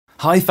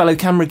Hi fellow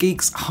camera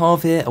geeks,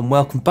 Harv here and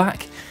welcome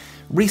back.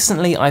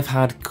 Recently I've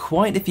had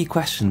quite a few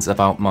questions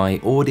about my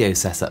audio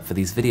setup for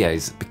these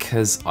videos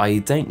because I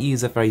don't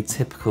use a very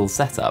typical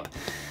setup.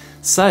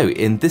 So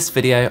in this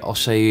video I'll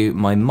show you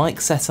my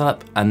mic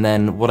setup and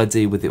then what I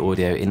do with the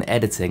audio in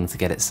editing to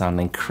get it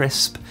sounding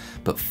crisp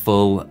but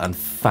full and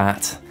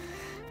fat,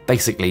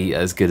 basically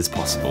as good as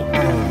possible.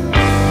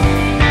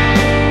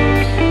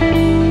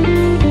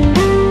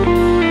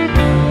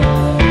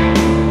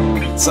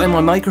 So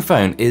my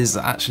microphone is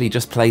actually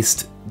just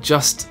placed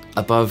just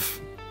above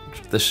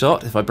the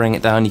shot. If I bring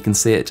it down you can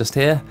see it just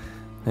here.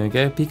 There we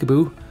go,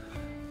 peekaboo.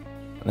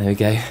 There we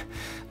go.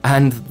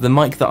 And the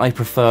mic that I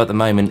prefer at the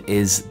moment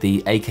is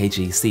the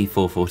AKG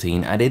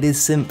C414 and it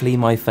is simply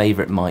my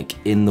favourite mic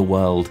in the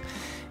world.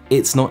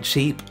 It's not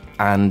cheap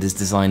and is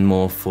designed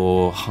more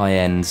for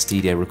high-end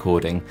studio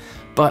recording,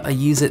 but I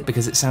use it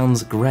because it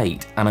sounds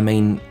great, and I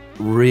mean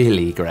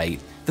really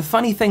great. The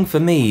funny thing for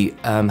me,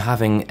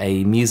 having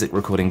a music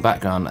recording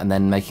background and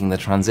then making the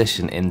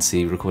transition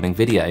into recording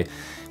video,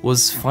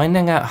 was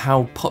finding out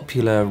how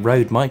popular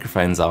Rode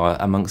microphones are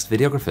amongst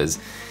videographers.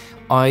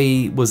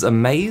 I was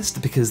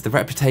amazed because the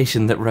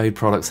reputation that Rode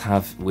products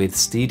have with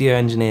studio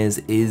engineers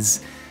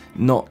is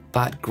not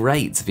that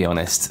great, to be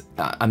honest.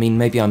 I mean,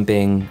 maybe I'm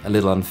being a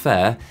little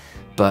unfair,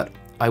 but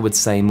I would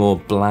say more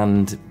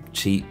bland,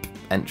 cheap,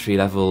 entry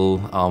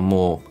level are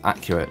more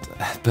accurate,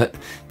 but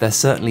they're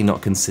certainly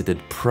not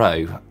considered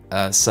pro.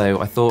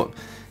 So I thought,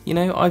 you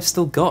know, I've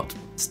still got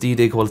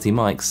studio quality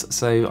mics,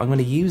 so I'm going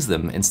to use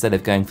them instead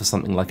of going for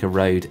something like a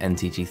Rode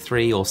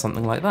NTG3 or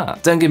something like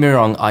that. Don't get me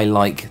wrong, I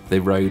like the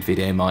Rode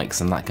video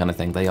mics and that kind of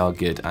thing. They are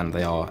good and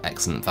they are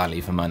excellent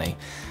value for money.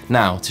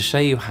 Now, to show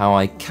you how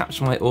I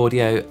capture my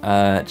audio,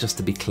 just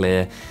to be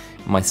clear,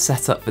 my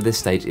setup for this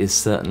stage is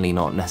certainly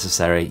not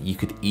necessary. You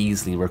could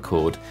easily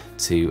record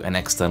to an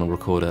external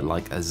recorder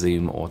like a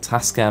Zoom or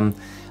Tascam.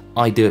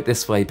 I do it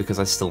this way because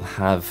I still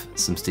have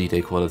some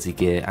studio quality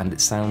gear and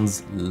it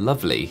sounds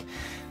lovely.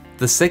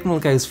 The signal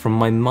goes from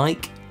my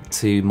mic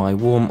to my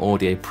warm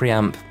audio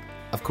preamp.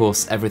 Of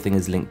course, everything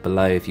is linked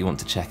below if you want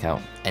to check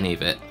out any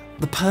of it.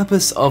 The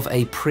purpose of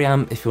a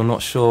preamp, if you're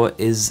not sure,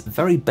 is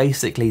very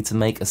basically to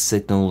make a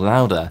signal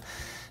louder.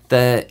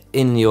 They're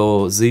in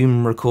your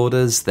Zoom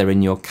recorders, they're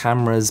in your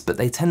cameras, but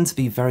they tend to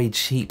be very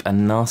cheap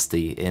and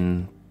nasty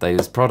in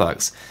those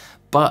products.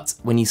 But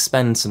when you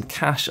spend some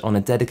cash on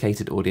a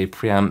dedicated audio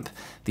preamp,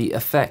 the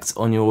effect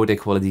on your audio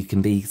quality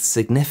can be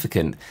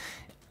significant.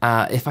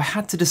 If I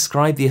had to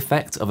describe the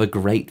effect of a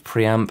great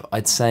preamp,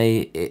 I'd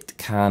say it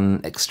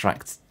can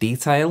extract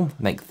detail,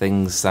 make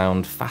things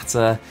sound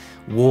fatter,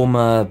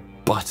 warmer,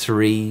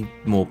 buttery,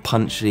 more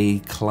punchy,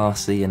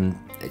 classy and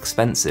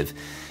expensive.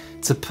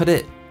 To put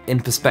it in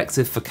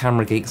perspective for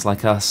camera geeks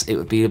like us, it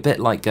would be a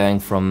bit like going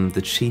from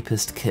the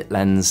cheapest kit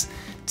lens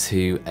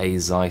to a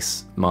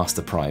Zeiss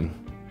Master Prime.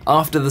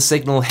 After the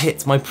signal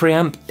hits my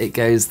preamp, it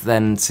goes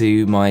then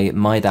to my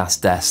Midas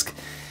desk,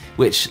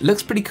 which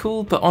looks pretty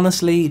cool, but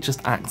honestly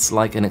just acts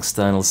like an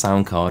external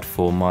sound card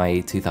for my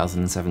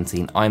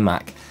 2017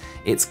 iMac.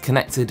 It's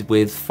connected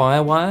with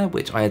Firewire,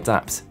 which I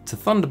adapt to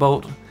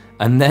Thunderbolt,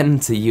 and then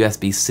to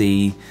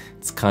USB-C.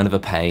 It's kind of a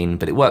pain,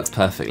 but it works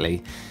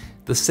perfectly.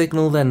 The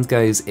signal then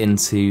goes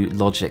into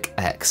Logic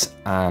X,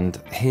 and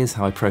here's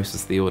how I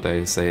process the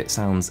audio so it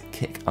sounds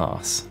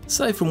kick-ass.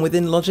 So from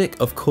within Logic,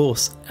 of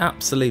course,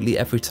 absolutely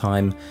every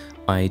time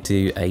I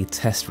do a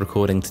test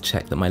recording to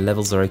check that my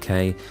levels are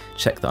okay,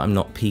 check that I'm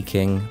not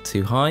peaking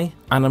too high,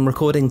 and I'm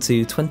recording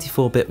to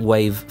 24-bit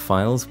WAV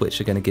files, which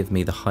are going to give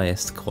me the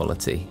highest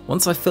quality.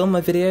 Once I film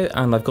my video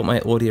and I've got my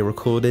audio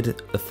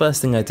recorded, the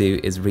first thing I do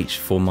is reach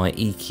for my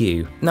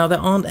EQ. Now there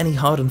aren't any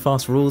hard and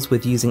fast rules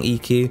with using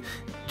EQ,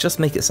 just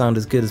make it sound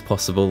as good as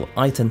possible.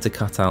 I tend to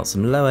cut out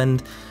some low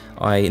end,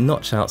 I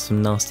notch out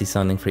some nasty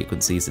sounding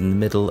frequencies in the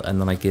middle,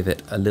 and then I give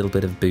it a little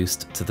bit of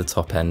boost to the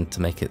top end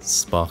to make it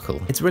sparkle.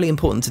 It's really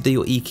important to do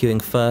your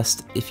EQing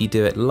first. If you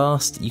do it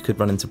last, you could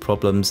run into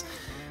problems.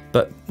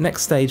 But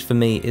next stage for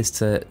me is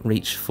to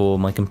reach for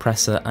my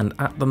compressor, and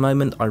at the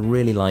moment I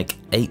really like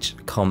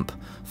H-Comp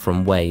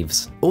from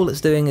Waves. All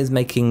it's doing is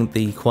making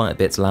the quiet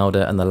bits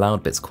louder and the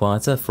loud bits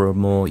quieter for a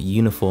more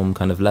uniform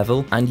kind of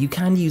level, and you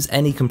can use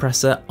any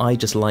compressor. I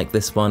just like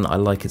this one, I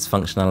like its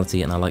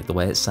functionality and I like the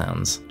way it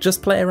sounds.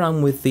 Just play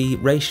around with the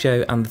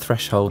ratio and the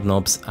threshold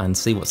knobs and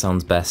see what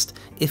sounds best.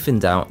 If in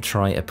doubt,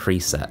 try a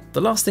preset. The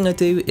last thing I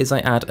do is I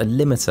add a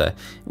limiter,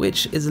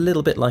 which is a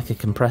little bit like a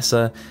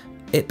compressor.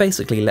 It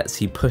basically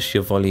lets you push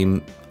your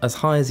volume as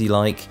high as you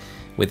like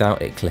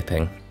without it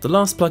clipping. The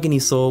last plugin you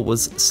saw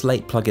was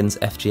Slate Plugins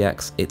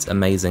FGX. It's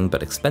amazing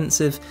but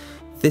expensive.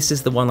 This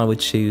is the one I would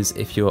choose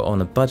if you're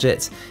on a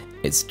budget.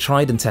 It's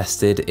tried and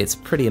tested, it's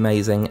pretty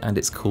amazing, and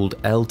it's called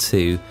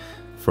L2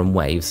 from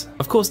Waves.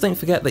 Of course, don't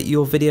forget that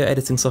your video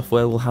editing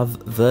software will have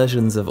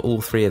versions of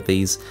all three of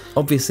these.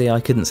 Obviously, I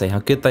couldn't say how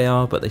good they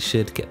are, but they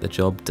should get the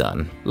job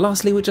done.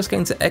 Lastly, we're just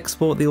going to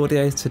export the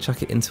audio to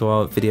chuck it into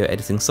our video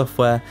editing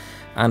software.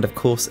 And of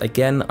course,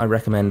 again, I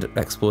recommend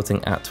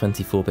exporting at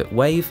 24-bit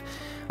WAV.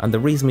 and the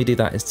reason we do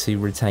that is to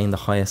retain the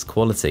highest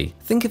quality.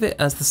 Think of it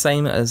as the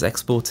same as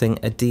exporting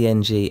a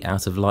DNG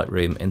out of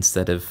Lightroom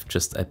instead of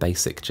just a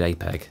basic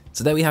JPEG.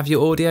 So there we have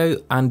your audio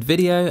and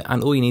video,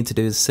 and all you need to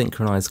do is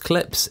synchronize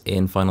clips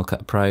in Final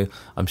Cut Pro.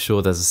 I'm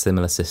sure there's a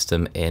similar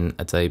system in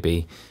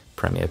Adobe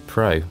Premiere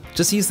Pro.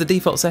 Just use the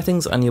default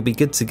settings and you'll be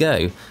good to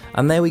go.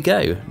 And there we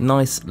go,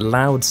 nice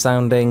loud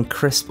sounding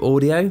crisp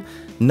audio.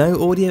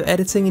 No audio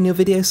editing in your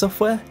video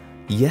software?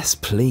 Yes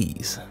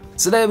please.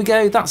 So there we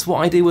go, that's what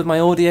I do with my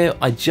audio.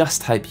 I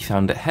just hope you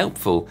found it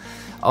helpful.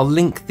 I'll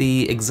link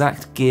the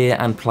exact gear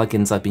and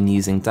plugins I've been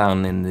using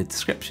down in the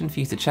description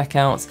for you to check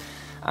out.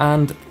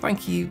 And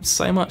thank you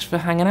so much for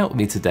hanging out with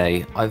me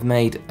today. I've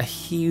made a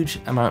huge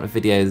amount of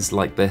videos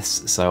like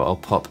this, so I'll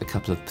pop a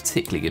couple of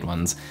particularly good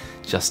ones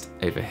just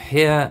over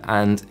here.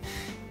 And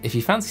if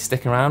you fancy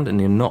sticking around and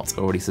you're not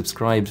already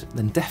subscribed,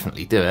 then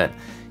definitely do it.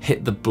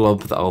 Hit the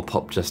blob that I'll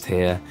pop just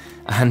here.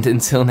 And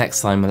until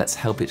next time, let's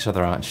help each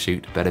other out and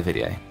shoot better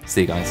video.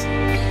 See you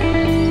guys.